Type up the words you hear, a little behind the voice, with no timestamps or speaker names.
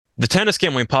The Tennis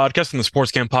Gambling Podcast and the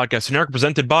Sports Gam Podcast are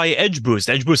presented by Edge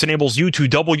Boost. Edge Boost enables you to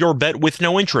double your bet with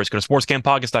no interest. Go to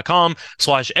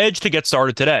sportsgampodcast.com/edge to get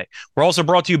started today. We're also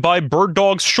brought to you by Bird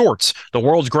Dogs Shorts. The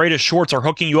world's greatest shorts are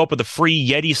hooking you up with a free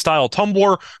Yeti-style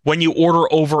tumbler when you order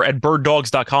over at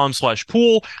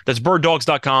birddogs.com/pool. That's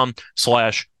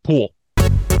birddogs.com/pool.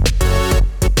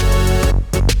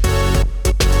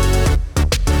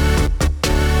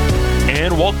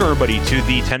 And welcome, everybody, to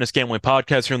the Tennis Gambling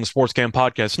Podcast here on the Sports Gam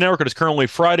Podcast Network. It is currently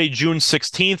Friday, June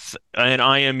 16th, and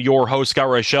I am your host, Scott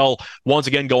Reichel, once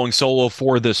again going solo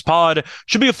for this pod.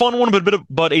 Should be a fun one,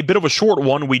 but a bit of a short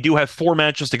one. We do have 4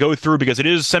 matches to go through because it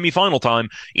is semifinal time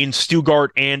in Stuttgart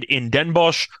and in Den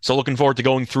Bosch, so looking forward to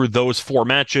going through those 4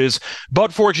 matches. But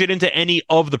before we get into any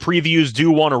of the previews, do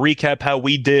want to recap how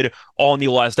we did on the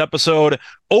last episode.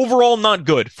 Overall, not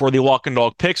good for the Lock and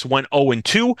Dog picks. Went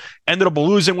 0-2. Ended up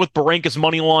losing with Berankis'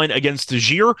 money line against De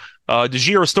Gier. De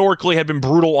Gier historically had been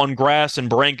brutal on grass, and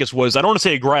Berankis was, I don't want to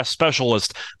say a grass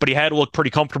specialist, but he had looked pretty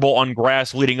comfortable on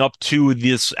grass leading up to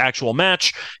this actual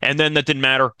match, and then that didn't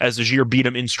matter as De Gier beat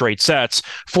him in straight sets.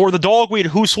 For the dog, we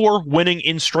had Husler winning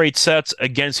in straight sets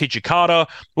against Hijikata,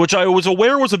 which I was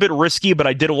aware was a bit risky, but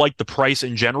I did like the price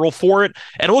in general for it,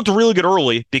 and it looked really good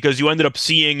early because you ended up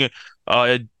seeing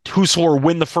Husler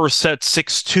win the first set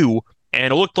 6-2,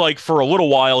 and it looked like for a little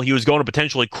while he was going to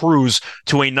potentially cruise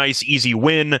to a nice, easy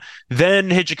win. Then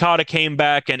Hijikata came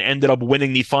back and ended up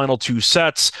winning the final 2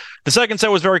 sets. The second set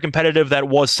was very competitive. That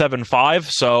was 7-5,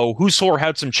 so Husler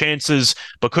had some chances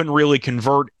but couldn't really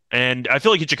convert. And I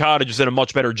feel like Hijikata just did a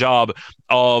much better job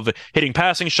of hitting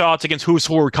passing shots against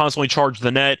Husler, who constantly charged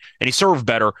the net, and he served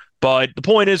better. But the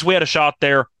point is, we had a shot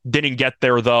there, didn't get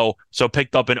there though, so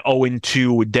picked up an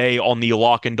 0-2 day on the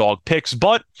Lock and Dog picks.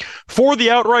 But for the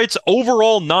outrights,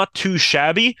 overall not too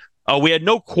shabby. We had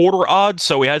no quarter odds,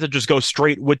 so we had to just go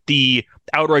straight with the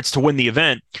outrights to win the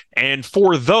event. And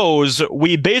for those,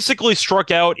 we basically struck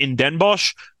out in Den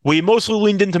Bosch. We mostly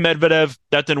leaned into Medvedev.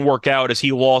 That didn't work out as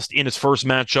he lost in his first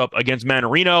matchup against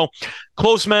Mannarino.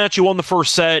 Close match, you won the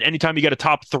first set. Anytime you get a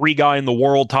top 3 guy in the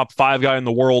world, top 5 guy in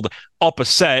the world up a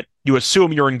set, you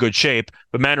assume you're in good shape.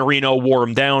 But Mannarino wore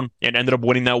him down and ended up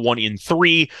winning that one in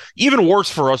 3. Even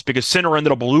worse for us because Sinner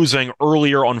ended up losing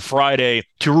earlier on Friday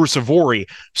to Ruusuvuori.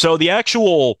 So the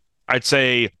actual, I'd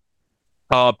say,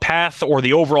 path or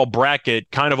the overall bracket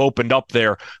kind of opened up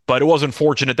there, but it was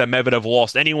unfortunate that Medvedev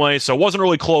lost anyway, so it wasn't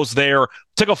really close there.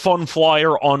 Took a fun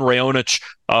flyer on Raonic,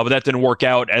 but that didn't work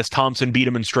out as Thompson beat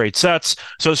him in straight sets.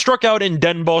 So it struck out in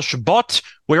Den Bosch, but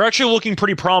we're actually looking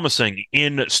pretty promising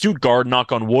in Stuttgart,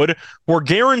 knock on wood. We're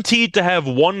guaranteed to have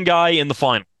one guy in the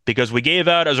final, because we gave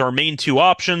out as our main 2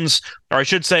 options, or I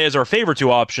should say as our favorite 2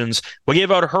 options, we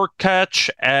gave out Hurkacz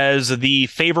as the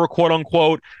favorite,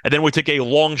 quote-unquote, and then we took a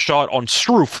long shot on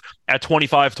Struff at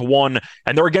 25-1,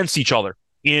 and they're against each other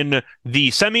in the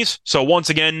semis. So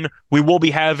once again, we will be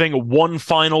having one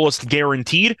finalist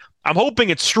guaranteed. I'm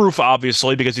hoping it's Struff,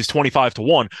 obviously, because he's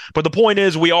 25-1, but the point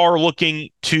is we are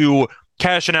looking to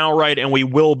cash an outright, and we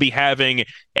will be having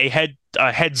a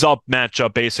heads-up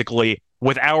matchup, basically,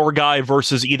 with our guy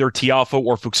versus either Tiafoe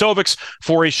or Fucsovics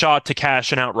for a shot to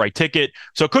cash an outright ticket.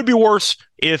 So it could be worse.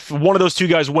 If one of those 2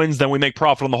 guys wins, then we make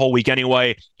profit on the whole week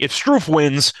anyway. If Struff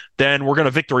wins, then we're going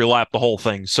to victory lap the whole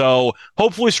thing. So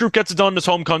hopefully Struff gets it done in his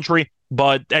home country.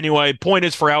 But anyway, point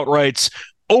is for outrights,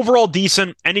 overall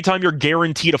decent. Anytime you're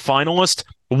guaranteed a finalist,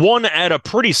 one at a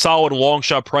pretty solid long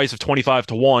shot price of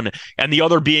 25-1, and the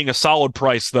other being a solid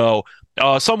price, though,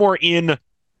 somewhere in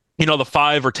the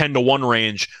 5 or 10-1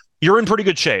 range, you're in pretty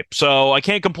good shape. So I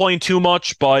can't complain too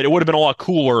much, but it would have been a lot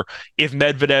cooler if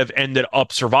Medvedev ended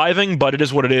up surviving, but it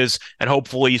is what it is, and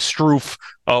hopefully Struff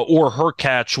or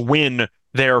Hurkacz win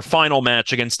their final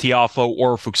match against Tiafoe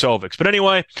or Fucsovics. But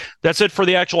anyway, that's it for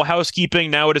the actual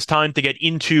housekeeping. Now it is time to get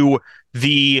into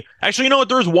the... Actually, you know what?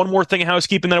 There's one more thing of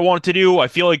housekeeping that I wanted to do. I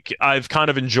feel like I've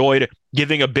kind of enjoyed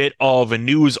giving a bit of a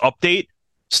news update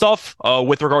stuff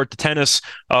with regard to tennis,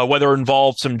 whether it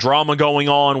involved some drama going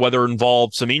on, whether it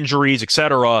involved some injuries,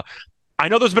 etc. I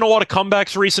know there's been a lot of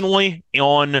comebacks recently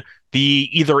on the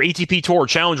either ATP Tour or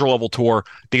Challenger level tour,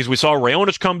 because we saw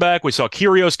Raonic come back, we saw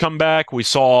Kyrgios come back, we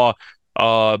saw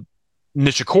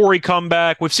Nishikori come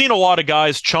back. We've seen a lot of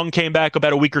guys. Chung came back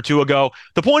about a week or 2 ago.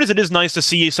 The point is, it is nice to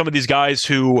see some of these guys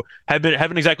who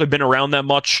haven't exactly been around that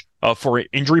much for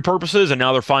injury purposes, and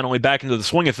now they're finally back into the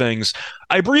swing of things.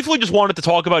 I briefly just wanted to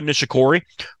talk about Nishikori,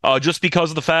 just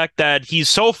because of the fact that he's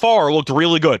so far looked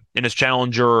really good in his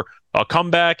Challenger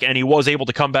comeback, and he was able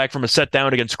to come back from a set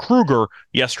down against Kruger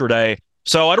yesterday.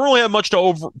 So I don't really have much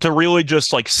to really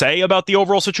just say about the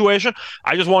overall situation.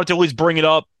 I just wanted to at least bring it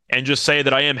up and just say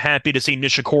that I am happy to see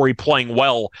Nishikori playing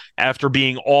well after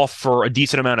being off for a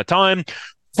decent amount of time.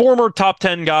 Former top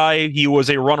 10 guy. He was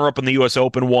a runner-up in the U.S.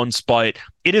 Open once, but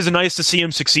it is nice to see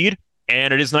him succeed.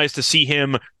 And it is nice to see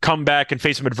him come back and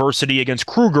face some adversity against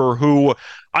Kruger, who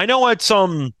I know had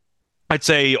some, I'd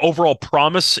say, overall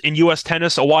promise in U.S.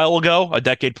 tennis a while ago, a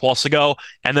decade plus ago,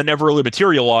 and then never really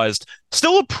materialized.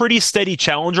 Still a pretty steady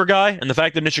challenger guy, and the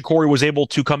fact that Nishikori was able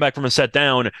to come back from a set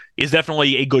down is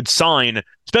definitely a good sign,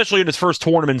 especially in his first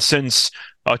tournament since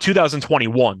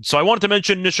 2021. So I wanted to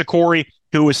mention Nishikori,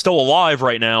 who is still alive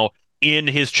right now, in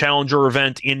his challenger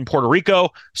event in Puerto Rico.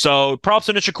 So props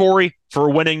to Nishikori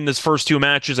for winning his first two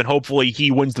matches, and hopefully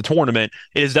he wins the tournament.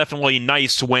 It is definitely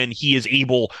nice when he is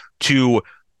able to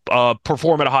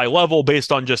perform at a high level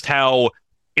based on just how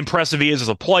impressive he is as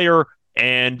a player.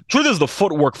 And truth is, the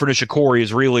footwork for Nishikori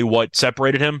is really what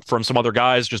separated him from some other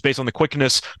guys, just based on the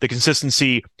quickness, the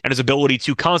consistency, and his ability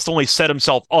to constantly set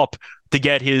himself up to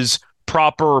get his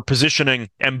proper positioning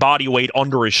and body weight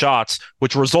under his shots,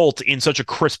 which result in such a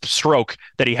crisp stroke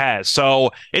that he has.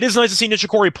 So it is nice to see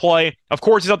Nishikori play. Of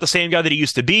course, he's not the same guy that he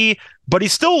used to be, but he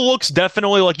still looks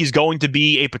definitely like he's going to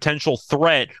be a potential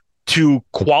threat to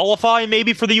qualify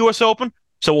maybe for the U.S. Open.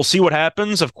 So we'll see what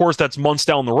happens. Of course, that's months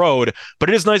down the road, but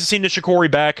it is nice to see Nishikori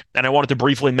back, and I wanted to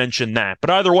briefly mention that.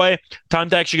 But either way, time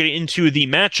to actually get into the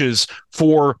matches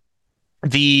for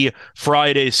the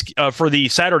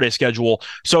Saturday schedule.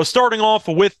 So starting off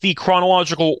with the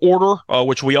chronological order,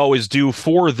 which we always do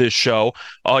for this show,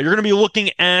 you're going to be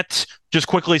looking at just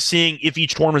quickly seeing if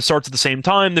each tournament starts at the same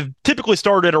time. They've typically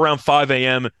started around 5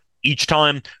 a.m. each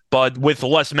time, but with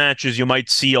less matches, you might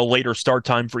see a later start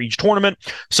time for each tournament.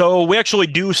 So we actually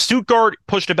do Stuttgart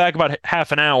pushed it back about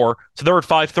half an hour, so they're at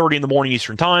 5:30 in the morning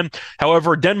Eastern time.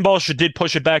 However, Den Bosch did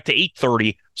push it back to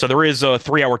 8:30, so there is a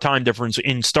 3-hour time difference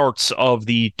in starts of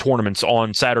the tournaments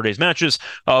on Saturday's matches.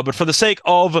 But for the sake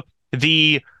of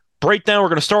the breakdown, we're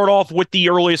going to start off with the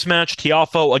earliest match,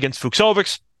 Tiafoe against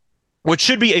Fucsovics, which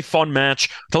should be a fun match.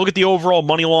 To look at the overall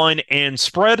money line and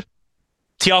spread,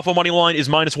 Tiafoe money line is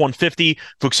minus 150.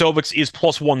 Fucsovics is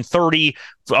plus 130.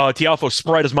 Tiafoe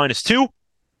spread is minus 2.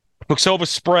 Fucsovics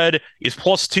spread is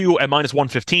plus 2 at minus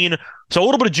 115. So a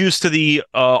little bit of juice to the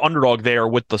underdog there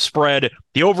with the spread.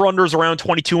 The over-under is around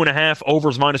 22.5.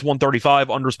 Overs minus 135.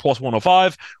 Unders plus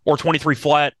 105. Or 23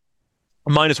 flat.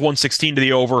 Minus 116 to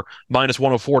the over. Minus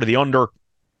 104 to the under.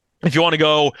 If you want to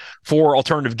go for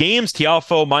alternative games,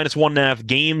 Tiafoe minus 1.5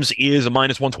 games is a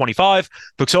minus 125.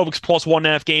 Fucsovics plus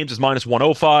 1.5 games is minus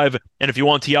 105. And if you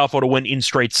want Tiafoe to win in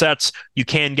straight sets, you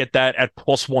can get that at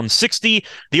plus 160.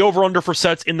 The over-under for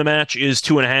sets in the match is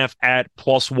 2.5 at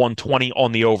plus 120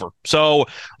 on the over. So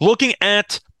looking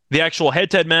at the actual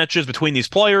head-to-head matches between these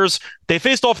players, they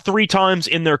faced off 3 times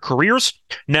in their careers.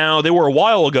 Now, they were a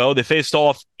while ago. They faced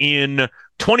off in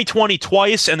 2020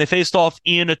 twice, and they faced off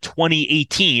in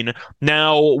 2018.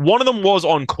 Now, one of them was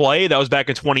on clay. That was back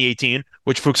in 2018,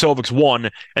 which Fucsovics won.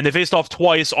 And they faced off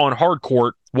twice on hard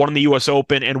court, one in the U.S.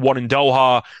 Open and one in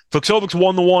Doha. Fucsovics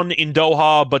won the one in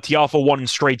Doha, but Tiafoe won in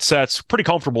straight sets pretty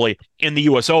comfortably in the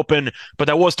U.S. Open. But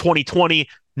that was 2020.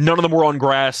 None of them were on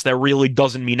grass. That really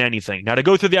doesn't mean anything. Now, to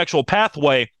go through the actual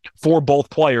pathway for both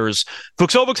players,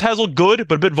 Fucsovics has looked good,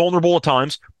 but a bit vulnerable at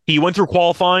times. He went through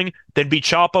qualifying, then beat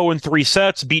Chapo in 3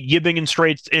 sets, beat Yibbing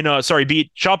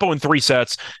beat Chapo in 3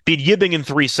 sets, beat Yibbing in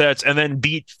 3 sets, and then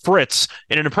beat Fritz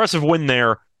in an impressive win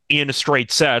there in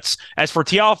straight sets. As for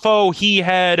Tiafoe, he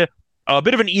had a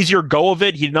bit of an easier go of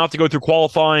it. He did not have to go through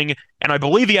qualifying, and I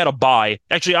believe he had a bye.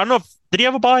 Actually, I don't know did he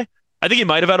have a bye? I think he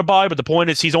might have had a bye, but the point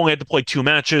is he's only had to play 2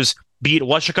 matches, beat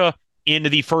Leshika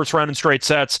into the first round in straight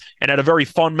sets, and had a very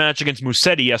fun match against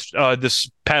Musetti this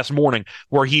past morning,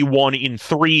 where he won in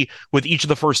 3 with each of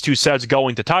the first 2 sets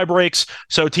going to tiebreaks.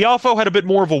 So Tiafoe had a bit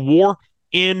more of a war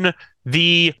in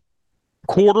the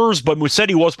quarters, but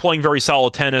Musetti was playing very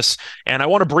solid tennis, and I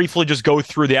want to briefly just go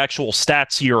through the actual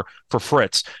stats here for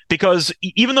Fritz, because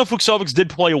even though Fucsovics did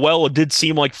play well, it did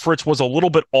seem like Fritz was a little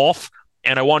bit off,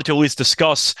 and I wanted to at least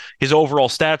discuss his overall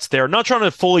stats there. Not trying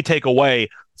to fully take away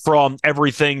from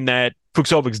everything that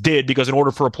Fucsovics did, because in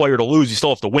order for a player to lose, you still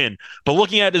have to win. But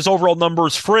looking at his overall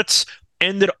numbers, Fritz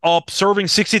ended up serving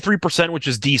 63%, which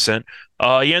is decent.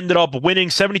 He ended up winning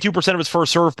 72% of his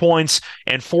first serve points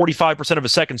and 45% of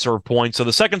his second serve points. So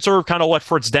the second serve kind of let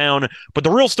Fritz down. But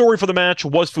the real story for the match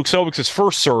was Fucsovics'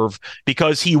 first serve,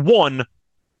 because he won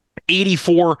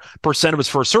 84% of his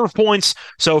first serve points.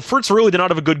 So Fritz really did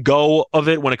not have a good go of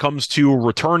it when it comes to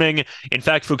returning. In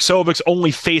fact, Fucsovics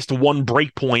only faced 1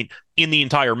 break point in the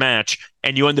entire match,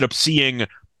 and you ended up seeing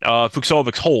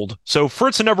Fucsovics hold. So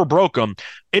Fritz never broke him,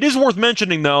 It is worth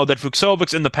mentioning, though, that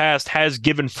Fucsovics in the past has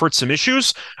given Fritz some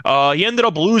issues. He ended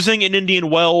up losing in Indian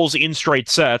Wells in straight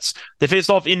sets. They faced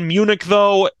off in Munich,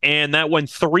 though, and that went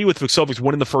 3 with Fucsovics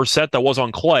winning the first set. That was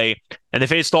on clay. And they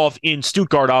faced off in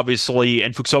Stuttgart, obviously,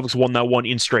 and Fucsovics won that one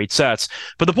in straight sets.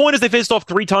 But the point is they faced off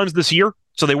 3 times this year,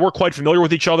 so they were quite familiar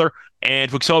with each other,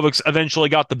 and Fucsovics eventually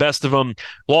got the best of him,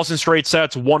 lost in straight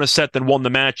sets, won a set, then won the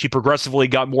match. He progressively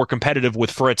got more competitive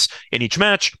with Fritz in each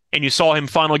match, and you saw him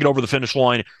finally get over the finish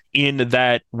line in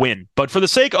that win. But for the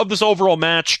sake of this overall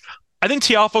match, I think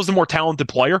Tiafoe's the more talented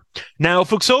player. Now,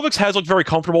 Fucsovics has looked very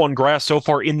comfortable on grass so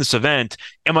far in this event.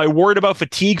 Am I worried about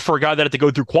fatigue for a guy that had to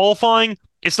go through qualifying?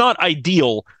 It's not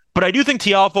ideal, but I do think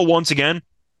Tiafoe, once again,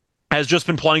 has just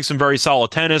been playing some very solid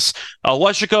tennis.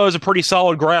 Leshika is a pretty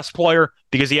solid grass player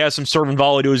because he has some serve and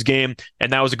volley to his game,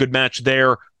 and that was a good match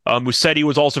there. Musetti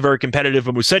was also very competitive,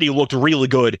 and Musetti looked really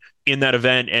good in that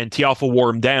event, and Tiafoe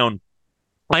wore him down.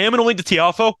 I am going to lean to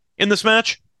Tiafoe in this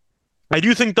match. I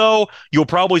do think, though, you'll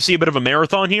probably see a bit of a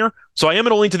marathon here, so I am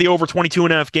going to lean to the over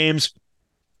 22.5 games,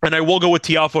 and I will go with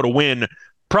Tiafoe to win.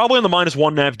 Probably on the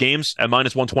 -1.5 games at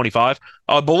 -125.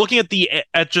 But looking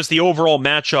at just the overall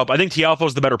matchup, I think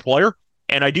Tiafoe's the better player.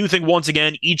 And I do think, once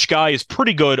again, each guy is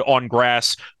pretty good on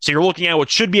grass. So you're looking at what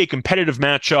should be a competitive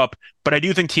matchup. But I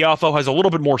do think Tiafoe has a little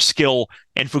bit more skill.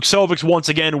 And Fucsovics, once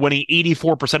again, winning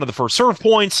 84% of the first serve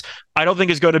points, I don't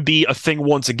think is going to be a thing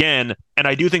once again. And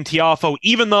I do think Tiafoe,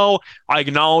 even though I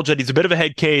acknowledge that he's a bit of a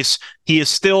head case, he is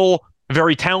still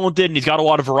very talented, and he's got a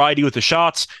lot of variety with the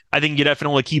shots. I think you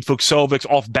definitely keep Fucsovics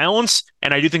off balance,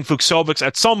 and I do think Fucsovics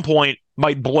at some point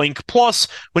might blink. Plus,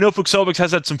 we know Fucsovics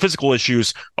has had some physical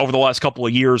issues over the last couple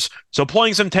of years, so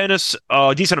playing some tennis,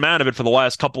 a decent amount of it for the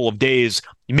last couple of days,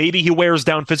 maybe he wears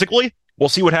down physically. We'll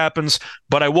see what happens,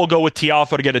 but I will go with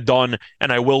Tiafoe to get it done,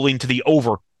 and I will lean to the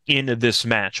over in this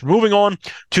match. Moving on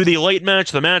to the late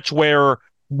match, the match where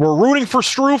we're rooting for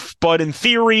Struff, but in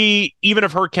theory, even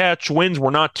if Hurkacz wins,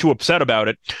 we're not too upset about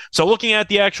it. So looking at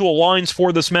the actual lines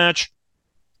for this match,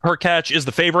 Hurkacz is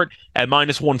the favorite at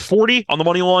 -140 on the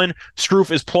money line.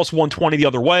 Struff is +120 the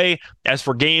other way. As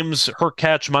for games,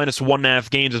 Hurkacz -1.5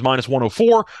 games is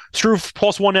 -104. Struff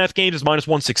 +1.5 games is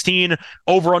 -116.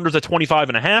 Over-unders at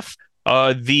 25.5.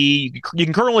 You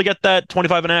can currently get that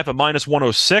 25.5 at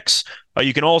 -106.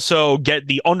 You can also get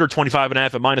the under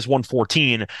 25.5 at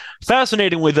 -114.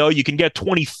 Fascinatingly, though, you can get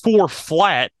 24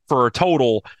 flat for a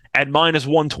total at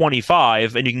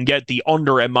 -125, and you can get the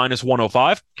under at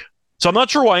 -105. So I'm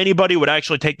not sure why anybody would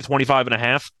actually take the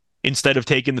 25.5 instead of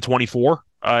taking the 24.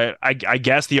 I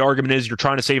guess the argument is you're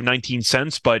trying to save 19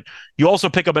 cents, but you also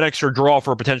pick up an extra draw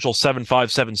for a potential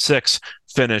 7-5, 7-6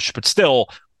 finish. But still,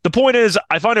 the point is,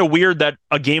 I find it weird that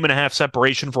a game and a half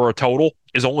separation for a total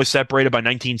is only separated by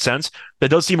 19 cents. That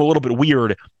does seem a little bit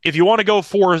weird. If you want to go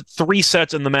for 3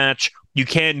 sets in the match, you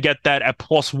can get that at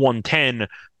 +110.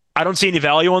 I don't see any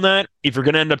value on that. If you're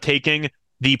going to end up taking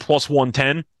the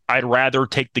 +110, I'd rather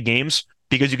take the games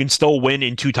because you can still win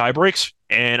in 2 tiebreaks.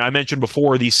 And I mentioned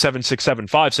before the 7-6,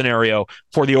 7-5 scenario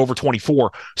for the over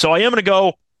 24. So I am going to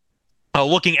go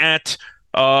looking at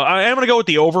I am going to go with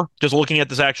the over, just looking at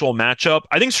this actual matchup.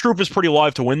 I think Struff is pretty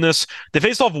live to win this. They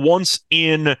faced off once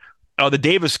in the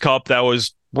Davis Cup. That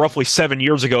was roughly 7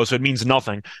 years ago, so it means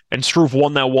nothing. And Struff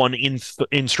won that one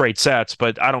in straight sets,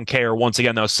 but I don't care. Once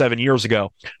again, that was 7 years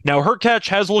ago. Now, Hurkacz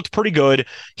has looked pretty good.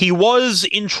 He was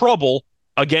in trouble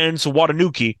against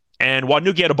Watanuki, and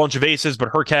Watanuki had a bunch of aces,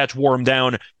 but Hurkacz wore him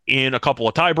down in a couple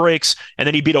of tie breaks, and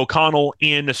then he beat O'Connell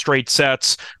in straight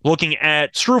sets. Looking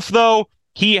at Struff, though,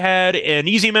 he had an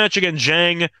easy match against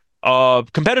Zhang,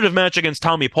 competitive match against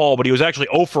Tommy Paul, but he was actually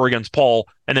 0-for against Paul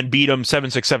and then beat him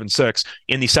 7-6, 7-6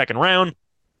 in the second round.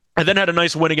 And then had a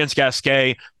nice win against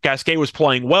Gasquet. Gasquet was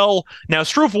playing well. Now,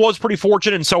 Struff was pretty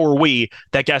fortunate, and so were we,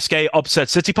 that Gasquet upset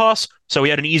Tsitsipas, so he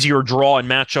had an easier draw and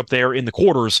matchup there in the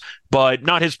quarters, but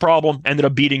not his problem. Ended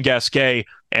up beating Gasquet,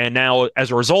 and now,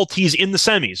 as a result, he's in the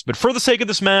semis. But for the sake of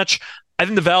this match, I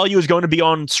think the value is going to be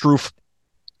on Struff.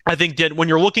 I think that when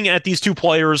you're looking at these two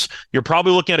players, you're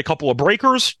probably looking at a couple of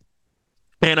breakers.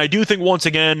 And I do think, once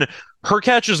again,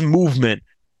 Hurkacz's movement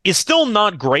is still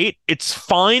not great. It's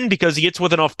fine because he hits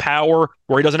with enough power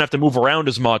where he doesn't have to move around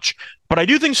as much. But I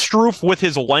do think Struff, with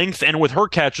his length and with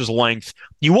Hurkacz's length,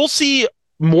 you will see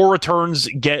more returns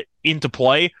get into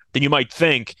play than you might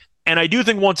think. And I do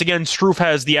think, once again, Struff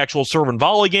has the actual serve and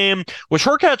volley game, which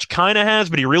Hurkacz kind of has,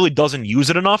 but he really doesn't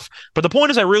use it enough. But the point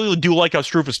is, I really do like how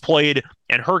Struff is played,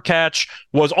 and Hurkacz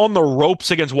was on the ropes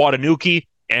against Watanuki,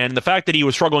 and the fact that he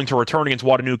was struggling to return against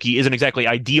Watanuki isn't exactly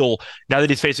ideal now that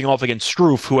he's facing off against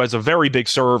Struff, who has a very big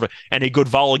serve and a good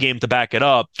volley game to back it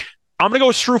up. I'm going to go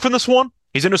with Struff in this one.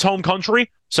 He's in his home country,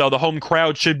 so the home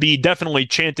crowd should be definitely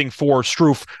chanting for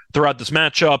Struff throughout this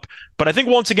matchup. But I think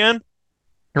once again,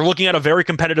 you're looking at a very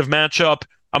competitive matchup.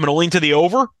 I'm going to lean to the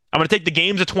over. I'm going to take the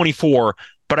games at 24,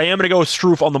 but I am going to go with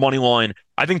Struff on the money line.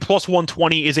 I think plus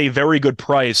 120 is a very good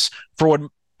price for what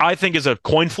I think is a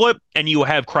coin flip, and you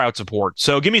have crowd support.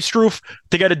 So give me Struff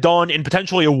to get it done in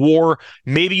potentially a war.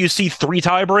 Maybe you see 3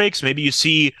 tie breaks. Maybe you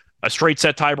see a straight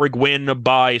set tiebreak win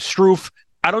by Struff.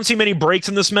 I don't see many breaks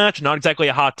in this match. Not exactly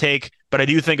a hot take, but I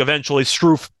do think eventually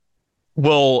Struff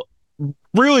will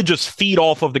really just feed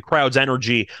off of the crowd's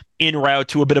energy en route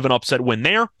to a bit of an upset win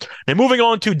there. And moving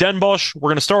on to Den Bosch, we're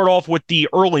going to start off with the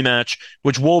early match,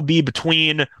 which will be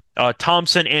between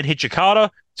Thompson and Hijikata.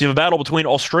 So you have a battle between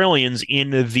Australians in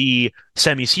the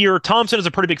semis here. Thompson is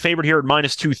a pretty big favorite here at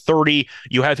minus 230.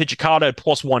 You have Hijikata at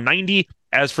plus 190.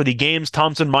 As for the games,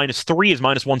 Thompson minus 3 is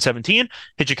minus 117.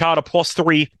 Hijikata plus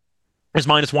 3 is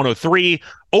minus 103.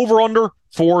 Over-under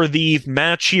for the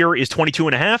match here is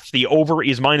 22.5. The over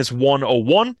is minus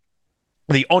 101.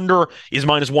 The under is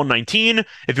minus 119.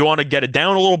 If you want to get it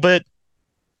down a little bit,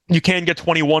 you can get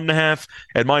 21.5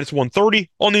 at minus 130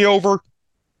 on the over.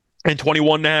 And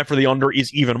 21.5 for the under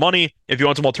is even money. If you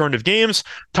want some alternative games,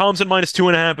 Thompson minus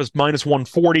 2.5 is minus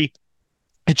 140.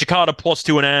 Hijikata plus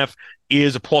 2.5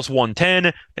 is a plus 110.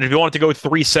 And if you want it to go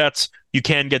 3 sets, you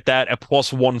can get that at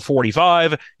plus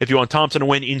 145. If you want Thompson to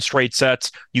win in straight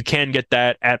sets, you can get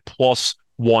that at plus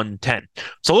 110.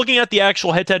 So looking at the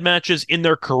actual head-to-head matches in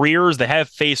their careers, they have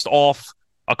faced off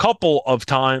a couple of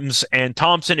times, and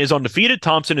Thompson is undefeated.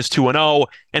 Thompson is 2-0,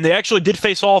 and they actually did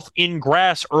face off in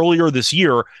grass earlier this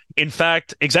year. In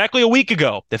fact, exactly a week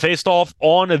ago, they faced off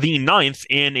on the 9th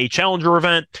in a challenger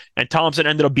event, and Thompson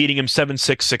ended up beating him 7-6,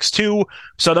 6-2.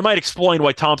 So that might explain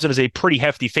why Thompson is a pretty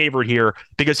hefty favorite here,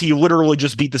 because he literally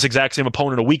just beat this exact same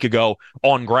opponent a week ago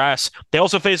on grass. They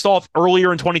also faced off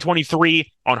earlier in 2023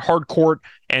 on hard court,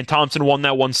 and Thompson won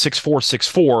that one 6-4,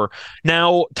 6-4.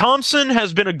 Now, Thompson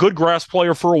has been a good grass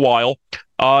player for a while.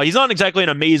 He's not exactly an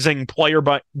amazing player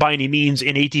by any means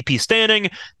in ATP standing.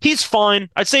 He's fine.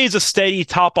 I'd say he's a steady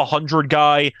top 100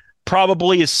 guy.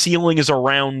 Probably his ceiling is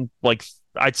around, like,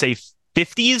 I'd say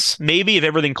 50s, maybe, if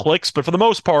everything clicks. But for the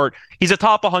most part, he's a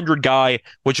top 100 guy,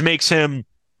 which makes him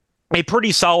a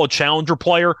pretty solid challenger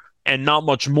player and not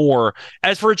much more.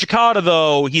 As for Hijikata,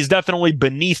 though, he's definitely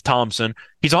beneath Thompson.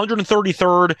 He's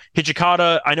 133rd.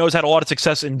 Hijikata, I know, has had a lot of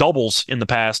success in doubles in the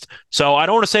past, so I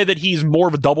don't want to say that he's more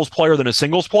of a doubles player than a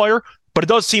singles player, but it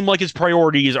does seem like his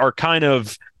priorities are kind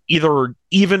of either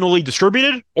evenly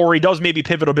distributed, or he does maybe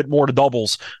pivot a bit more to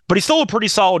doubles. But he's still a pretty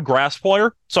solid grass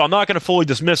player, so I'm not going to fully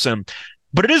dismiss him.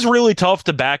 But it is really tough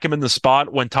to back him in the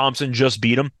spot when Thompson just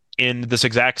beat him in this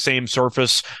exact same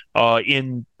surface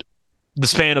in the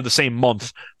span of the same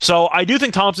month. So I do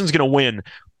think Thompson's going to win.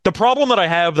 The problem that I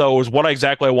have, though, is what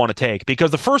exactly I want to take,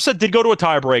 because the first set did go to a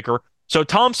tiebreaker, so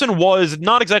Thompson was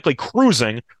not exactly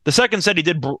cruising. The second set, he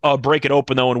did break it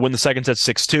open, though, and win the second set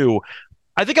 6-2.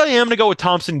 I think I am going to go with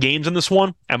Thompson games in this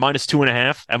one at minus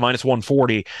 2.5, at minus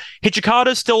 140. Hijikata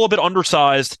is still a bit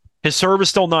undersized. His serve is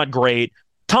still not great.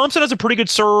 Thompson has a pretty good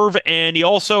serve, and he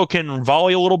also can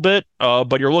volley a little bit,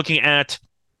 but you're looking at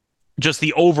just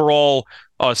the overall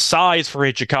size for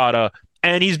Hijikata,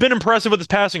 and he's been impressive with his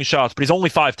passing shots, but he's only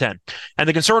 5'10". And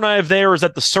the concern I have there is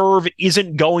that the serve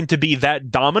isn't going to be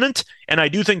that dominant, and I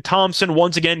do think Thompson,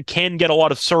 once again, can get a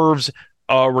lot of serves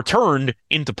returned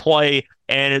into play,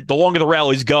 and the longer the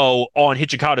rallies go on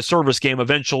Hijikata's service game,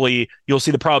 eventually you'll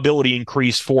see the probability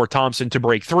increase for Thompson to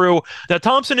break through. Now,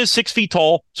 Thompson is 6 feet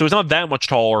tall, so he's not that much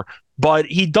taller, but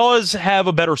he does have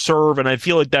a better serve, and I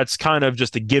feel like that's kind of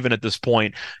just a given at this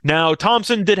point. Now,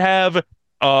 Thompson did have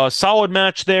a solid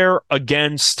match there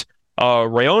against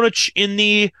Raonic in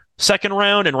the second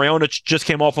round, and Raonic just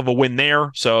came off of a win there,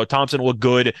 so Thompson looked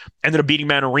good. Ended up beating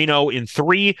Mannarino in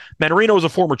 3. Mannarino is a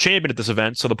former champion at this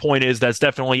event, so the point is that's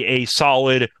definitely a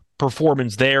solid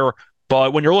performance there.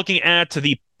 But when you're looking at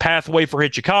the pathway for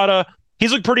Hijikata,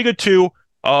 he's looked pretty good too.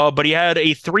 But he had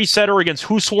a 3-setter against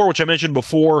Husler, which I mentioned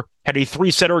before, had a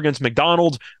 3-setter against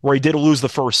McDonald, where he did lose the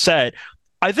first set.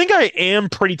 I think I am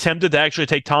pretty tempted to actually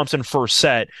take Thompson first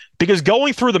set, because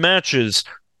going through the matches,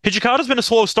 Hijikata's been a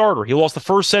slow starter. He lost the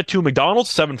first set to McDonald,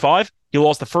 7-5. He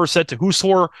lost the first set to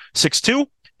Husler, 6-2.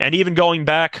 And even going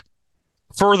back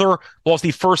further, lost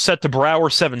the first set to Brouwer,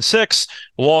 7-6.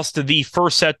 Lost the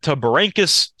first set to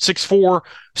Berankis, 6-4.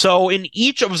 So in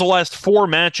each of the last 4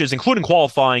 matches, including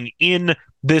qualifying in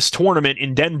this tournament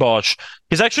in Den Bosch,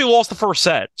 he's actually lost the first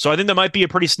set. So I think that might be a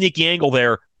pretty sneaky angle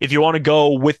there if you want to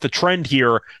go with the trend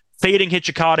here. Fading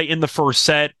Hijikata in the first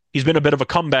set. He's been a bit of a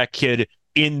comeback kid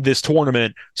in this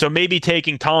tournament. So maybe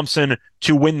taking Thompson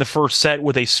to win the first set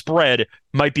with a spread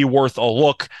might be worth a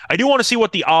look. I do want to see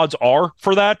what the odds are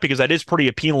for that because that is pretty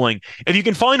appealing. If you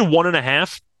can find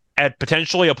 1.5 at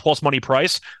potentially a plus money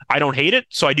price, I don't hate it.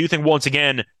 So I do think, once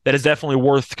again, that is definitely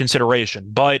worth consideration.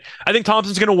 But I think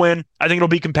Thompson's going to win. I think it'll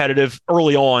be competitive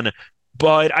early on.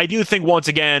 But I do think, once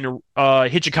again,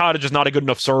 Hijikata is just not a good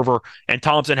enough server, and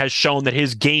Thompson has shown that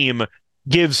his game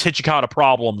gives Hijikata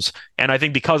problems. And I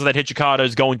think because of that, Hijikata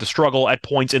is going to struggle at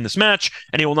points in this match,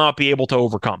 and he will not be able to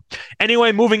overcome.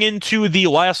 Anyway, moving into the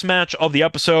last match of the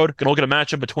episode, going to look at a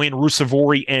matchup between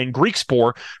Ruusuvuori and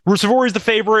Griekspoor. Ruusuvuori is the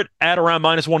favorite at around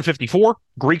minus 154.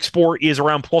 Griekspoor is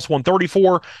around plus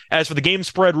 134. As for the game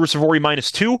spread, Ruusuvuori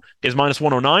 -2 is minus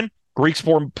 109.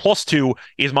 Griekspoor +2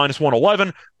 is minus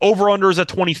 111. Over-under is at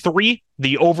 23.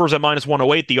 The over is at minus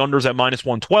 108. The under is at minus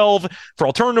 112. For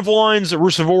alternative lines,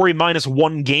 Ruusuvuori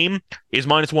 -1 game is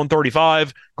minus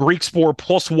 135. Griekspoor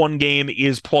 +1 game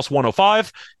is plus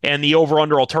 105. And the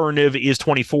over-under alternative is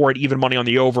 24 at even money on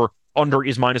the over. Under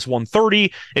is minus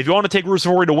 130. If you want to take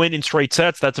Ruusuvuori to win in straight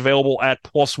sets, that's available at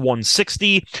plus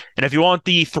 160. And if you want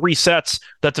the 3 sets,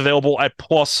 that's available at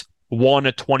plus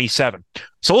 127.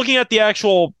 So looking at the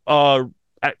actual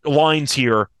lines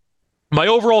here, my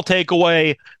overall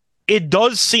takeaway, it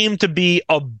does seem to be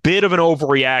a bit of an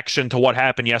overreaction to what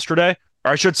happened yesterday,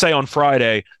 or I should say on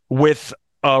Friday, with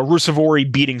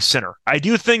Ruusuvuori beating Sinner. I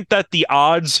do think that the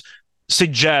odds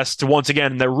suggest, once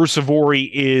again, that Ruusuvuori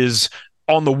is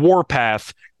on the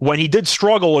warpath when he did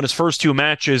struggle in his first 2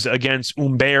 matches against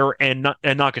Humbert and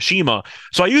Nakashima.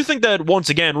 So I do think that, once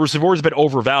again, Ruusuvuori is a bit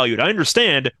overvalued. I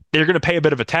understand they're going to pay a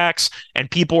bit of a tax and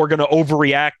people are going to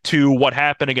overreact to what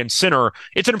happened against Sinner.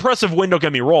 It's an impressive win, don't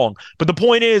get me wrong. But the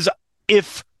point is,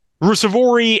 if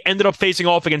Ruusuvuori ended up facing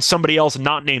off against somebody else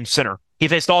not named Sinner, he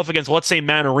faced off against, let's say,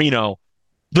 Mannarino,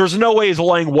 there's no way he's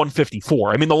laying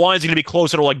 154. I mean, the line's going to be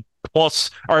closer to like plus,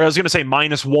 or I was going to say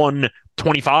minus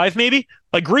 125 maybe.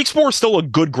 Like, Griekspoor is still a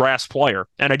good grass player.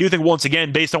 And I do think, once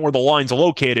again, based on where the line's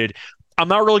located, I'm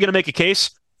not really going to make a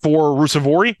case for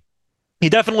Ruusuvuori. He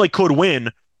definitely could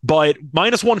win, but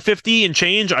minus 150 and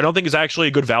change, I don't think is actually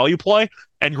a good value play.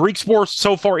 And Griekspoor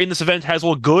so far in this event has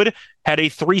looked good. Had a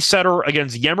 3-setter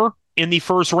against Ymer in the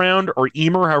first round, or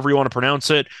Emer, however you want to pronounce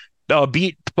it.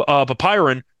 Beat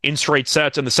Papiron in straight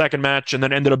sets in the second match, and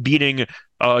then ended up beating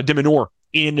de Minaur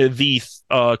in the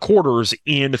quarters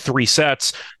in 3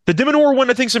 sets. The de Minaur win,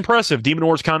 I think, is impressive. De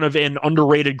Minaur is kind of an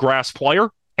underrated grass player,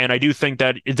 and I do think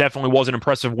that it definitely was an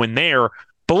impressive win there.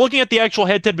 But looking at the actual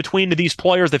head-to-head between these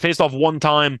players, they faced off one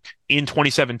time in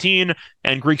 2017,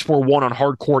 and Griekspoor won on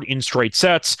hard court in straight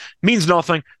sets. Means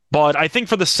nothing, but I think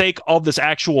for the sake of this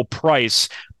actual price,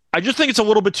 I just think it's a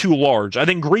little bit too large. I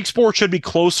think Griekspoor should be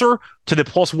closer to the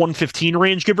plus 115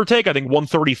 range, give or take. I think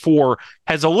 134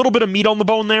 has a little bit of meat on the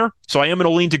bone there. So I am going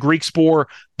to lean to Griekspoor,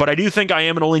 but I do think I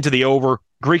am going to lean to the over.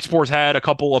 Griekspoor's had a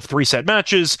couple of 3-set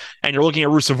matches, and you're looking at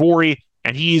Ruusuvuori,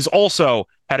 and he's also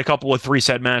had a couple of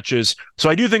 3-set matches. So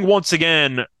I do think, once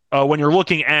again, when you're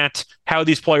looking at how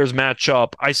these players match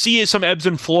up, I see some ebbs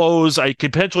and flows. I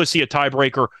could potentially see a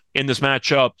tiebreaker in this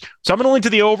matchup. So I'm going to lean to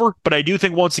the over, but I do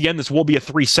think, once again, this will be a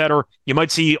 3-setter. You might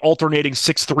see alternating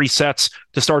 6-3 sets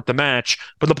to start the match.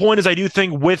 But the point is, I do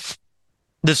think with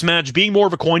this match being more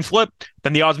of a coin flip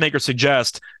than the odds makers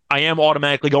suggest, I am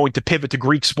automatically going to pivot to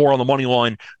Griekspoor on the money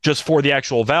line just for the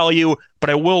actual value, but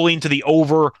I will lean to the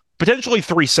over, potentially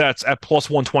 3 sets at plus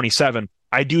 127.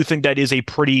 I do think that is a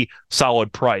pretty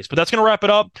solid price. But that's going to wrap it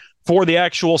up for the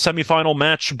actual semifinal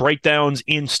match breakdowns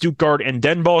in Stuttgart and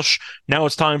Den Bosch. Now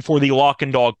it's time for the lock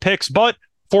and dog picks. But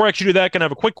before I actually do that, going to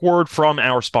have a quick word from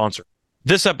our sponsor.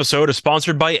 This episode is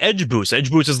sponsored by EdgeBoost.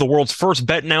 EdgeBoost is the world's first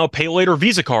bet now, pay later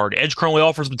Visa card. Edge currently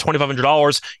offers up to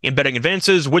 $2,500 in betting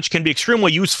advances, which can be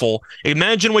extremely useful.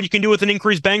 Imagine what you can do with an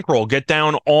increased bankroll. Get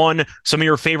down on some of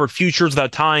your favorite futures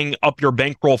without tying up your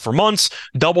bankroll for months,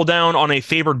 double down on a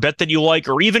favorite bet that you like,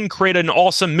 or even create an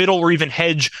awesome middle or even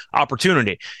hedge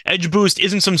opportunity. EdgeBoost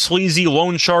isn't some sleazy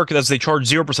loan shark as they charge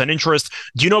 0% interest.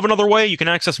 Do you know of another way you can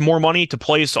access more money to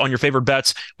place on your favorite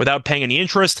bets without paying any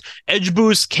interest?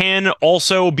 EdgeBoost can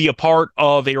also be a part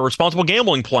of a responsible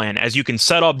gambling plan, as you can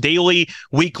set up daily,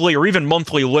 weekly, or even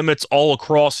monthly limits all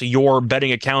across your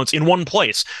betting accounts in one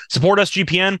place. Support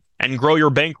SGPN and grow your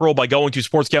bankroll by going to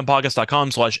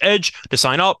sportscampodcast.com/edge to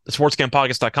sign up.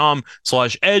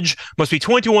 Sportscampodcast.com/edge. Must be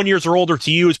 21 years or older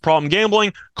to use. Problem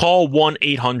gambling? Call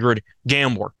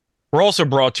 1-800-GAMBLER. We're also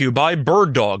brought to you by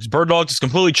Bird Dogs. Bird Dogs is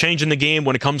completely changing the game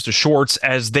when it comes to shorts,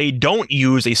 as they don't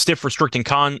use a stiff restricting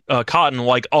cotton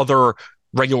like other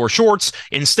regular shorts.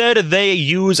 Instead, they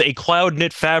use a cloud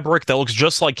knit fabric that looks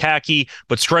just like khaki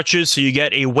but stretches, so you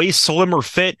get a way slimmer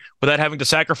fit without having to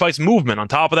sacrifice movement. On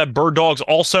top of that, Bird Dogs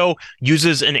also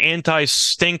uses an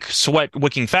anti-stink sweat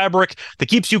wicking fabric that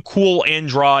keeps you cool and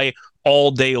dry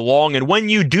all day long. And when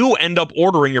you do end up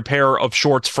ordering your pair of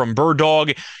shorts from Bird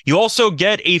Dog, you also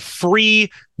get a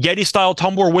free Yeti style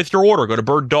tumbler with your order. Go to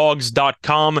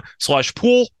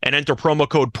birddogs.com/pool and enter promo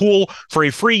code pool for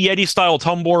a free Yeti style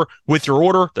tumbler with your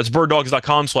order. That's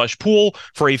birddogs.com/pool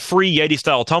for a free Yeti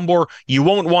style tumbler. You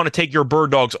won't want to take your Bird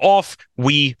Dogs off.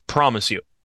 We promise you.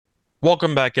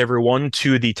 Welcome back, everyone,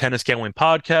 to the Tennis Gambling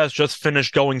Podcast. Just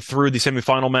finished going through the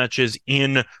semifinal matches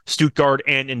in Stuttgart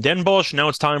and in Den Bosch. Now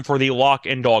it's time for the lock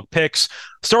and dog picks.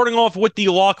 Starting off with the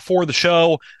lock for the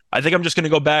show, I think I'm just going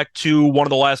to go back to one of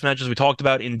the last matches we talked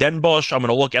about in Den Bosch. I'm going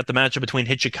to look at the matchup between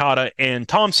Hijikata and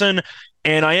Thompson,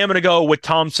 and I am going to go with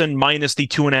Thompson minus the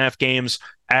 2.5 games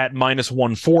at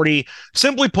 -140.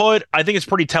 Simply put, I think it's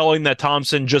pretty telling that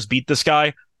Thompson just beat this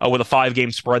guy with a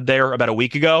 5-game spread there about a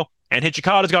week ago. And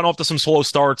Hijikata's gone off to some slow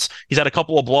starts. He's had a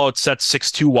couple of blowout sets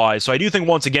 6-2 wise. So I do think,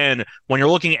 once again, when you're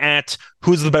looking at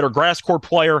who's the better grass court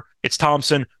player, it's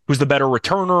Thompson. Who's the better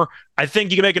returner? I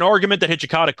think you can make an argument that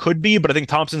Hijikata could be, but I think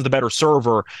Thompson's the better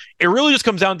server. It really just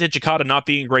comes down to Hijikata not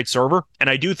being a great server. And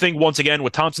I do think, once again,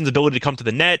 with Thompson's ability to come to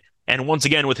the net, and once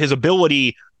again, with his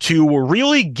ability to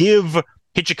really give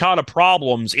Hijikata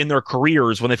problems in their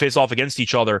careers when they face off against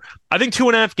each other, I think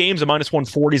 2.5 games at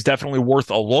 -140 is definitely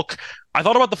worth a look. I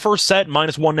thought about the first set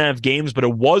 -1.5 games, but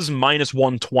it was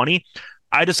 -120.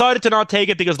 I decided to not take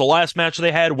it because the last match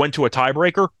they had went to a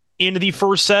tiebreaker in the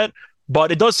first set,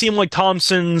 but it does seem like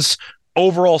Thompson's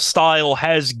overall style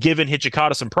has given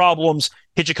Hijikata some problems.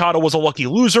 Hijikata was a lucky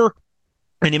loser,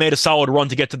 and he made a solid run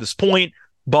to get to this point.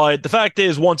 But the fact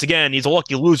is, once again, he's a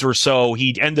lucky loser, so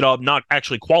he ended up not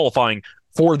actually qualifying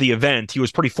for the event. He was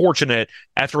pretty fortunate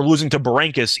after losing to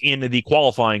Berankis in the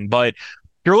qualifying. But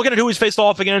you're looking at who he's faced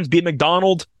off against. Beat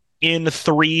McDonald in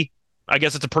 3. I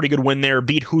guess it's a pretty good win there.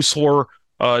 Beat Husler.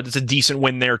 It's a decent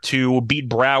win there, too. Beat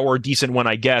Brower. Decent win,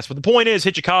 I guess. But the point is,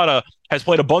 Hijikata has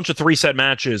played a bunch of 3-set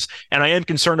matches, and I am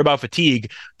concerned about fatigue.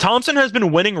 Thompson has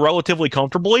been winning relatively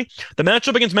comfortably. The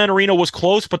matchup against Manarino was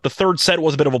close, but the third set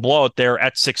was a bit of a blowout there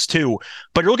at 6-2.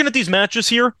 But you're looking at these matches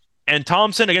here, and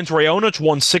Thompson against Raonic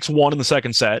won 6-1 in the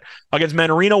second set. Against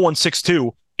Manarino won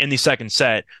 6-2 in the second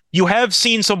set. You have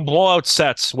seen some blowout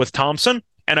sets with Thompson,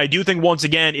 and I do think, once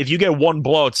again, if you get one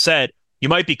blowout set, you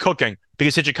might be cooking,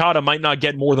 because Hijikata might not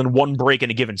get more than one break in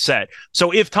a given set.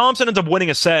 So if Thompson ends up winning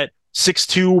a set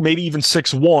 6-2, maybe even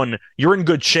 6-1, you're in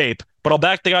good shape. But I'll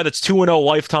back the guy that's 2-0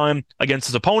 lifetime against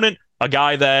his opponent, a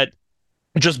guy that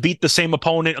just beat the same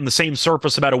opponent on the same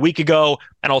surface about a week ago,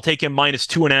 and I'll take him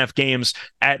 -2.5 games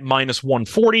at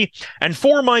 -140. And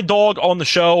for my dog on the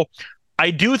show,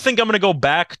 I do think I'm going to go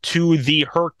back to the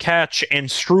Hurkacz and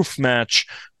Struff match.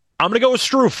 I'm going to go with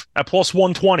Struff at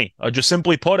 +120. Just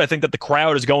simply put, I think that the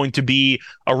crowd is going to be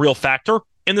a real factor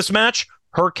in this match.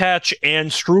 Hurkacz and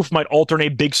Struff might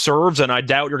alternate big serves, and I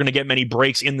doubt you're going to get many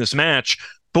breaks in this match.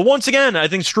 But once again, I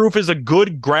think Struff is a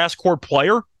good grass court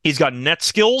player. He's got net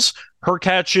skills.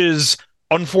 Hurkacz's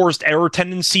unforced error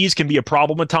tendencies can be a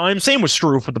problem at times. Same with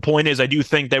Struff, but the point is, I do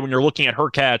think that when you're looking at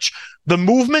Hurkacz, the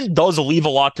movement does leave a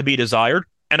lot to be desired.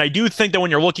 And I do think that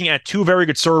when you're looking at two very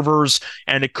good servers,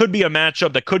 and it could be a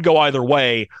matchup that could go either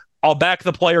way, I'll back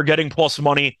the player getting plus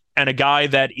money and a guy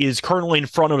that is currently in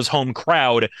front of his home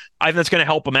crowd. I think that's going to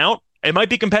help him out. It might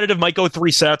be competitive, might go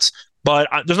 3 sets, but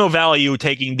there's no value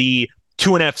taking the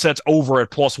 2.5 sets over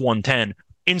at +110.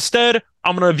 Instead,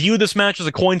 I'm going to view this match as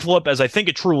a coin flip, as I think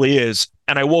it truly is,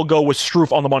 and I will go with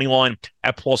Struff on the money line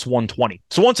at +120.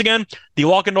 So once again, the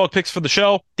lock and dog picks for the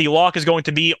show. The lock is going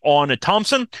to be on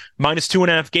Thompson,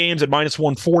 -2.5 games at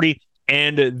 -140,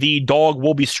 and the dog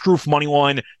will be Struff money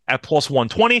line at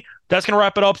 +120. That's going to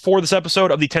wrap it up for this episode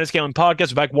of the Tennis Gambling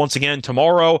Podcast. Back once again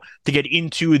tomorrow to get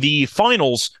into the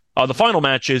finals, the final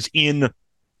matches in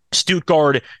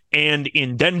Stuttgart and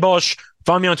in Den Bosch.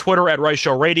 Find me on Twitter at Rice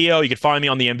Show Radio. You can find me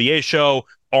on the NBA show,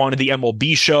 on the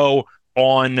MLB show,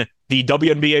 on the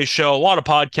WNBA show. A lot of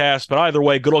podcasts, but either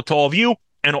way, good luck to all of you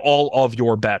and all of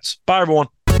your bets. Bye, everyone.